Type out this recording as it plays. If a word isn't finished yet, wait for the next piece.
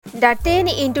The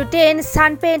 10x10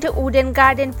 sun paint wooden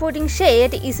garden potting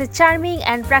shed is a charming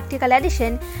and practical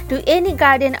addition to any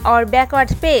garden or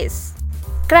backyard space.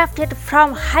 Crafted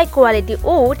from high-quality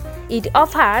wood, it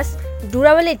offers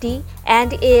durability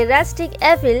and a rustic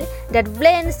appeal that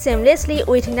blends seamlessly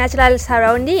with natural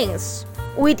surroundings.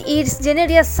 With its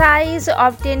generous size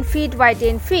of 10 feet by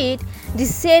 10 feet,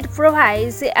 this shed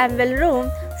provides ample room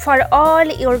for all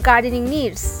your gardening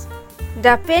needs.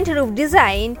 The paint roof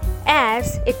design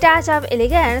adds a touch of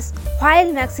elegance while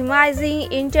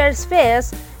maximizing interior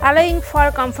space, allowing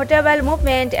for comfortable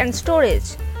movement and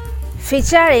storage.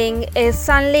 Featuring a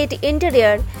sunlit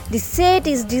interior, the set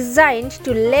is designed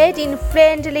to let in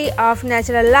plenty of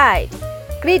natural light,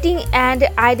 creating an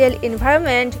ideal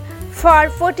environment for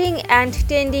potting and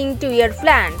tending to your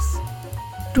plants.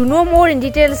 To know more in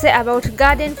details about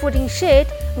garden potting shed,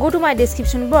 go to my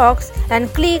description box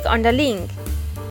and click on the link.